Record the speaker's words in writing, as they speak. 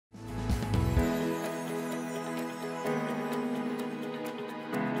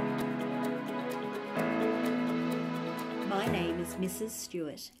Mrs.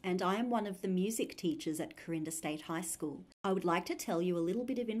 Stewart, and I am one of the music teachers at Corinda State High School. I would like to tell you a little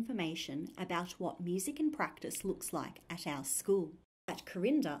bit of information about what music in practice looks like at our school. At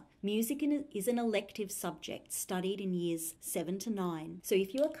Corinda, music is an elective subject studied in years 7 to 9. So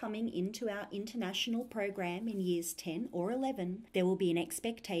if you are coming into our international program in years 10 or 11, there will be an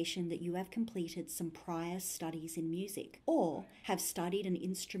expectation that you have completed some prior studies in music or have studied an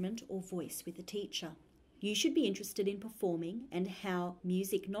instrument or voice with a teacher. You should be interested in performing and how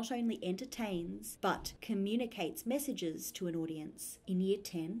music not only entertains but communicates messages to an audience. In Year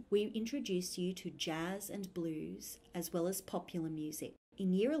 10, we introduce you to jazz and blues as well as popular music.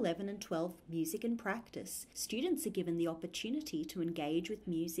 In Year 11 and 12, music and practice, students are given the opportunity to engage with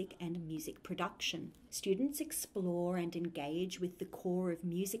music and music production. Students explore and engage with the core of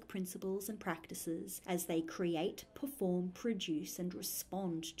music principles and practices as they create, perform, produce, and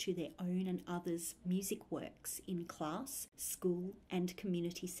respond to their own and others' music works in class, school, and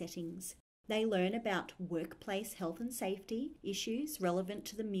community settings. They learn about workplace health and safety issues relevant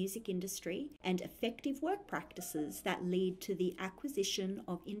to the music industry and effective work practices that lead to the acquisition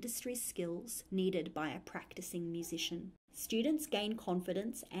of industry skills needed by a practicing musician. Students gain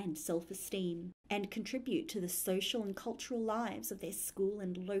confidence and self-esteem and contribute to the social and cultural lives of their school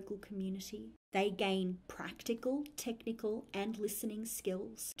and local community. They gain practical, technical, and listening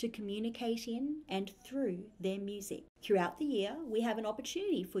skills to communicate in and through their music. Throughout the year, we have an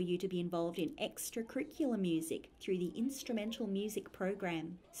opportunity for you to be involved in extracurricular music through the instrumental music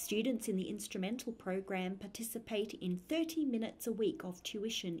program. Students in the instrumental program participate in 30 minutes a week of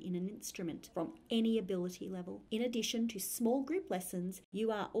tuition in an instrument from any ability level. In addition to small group lessons,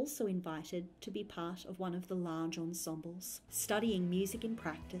 you are also invited to be part of one of the large ensembles. Studying music in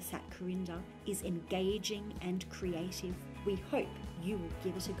practice at Corinda is engaging and creative. We hope you will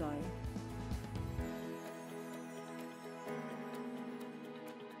give it a go.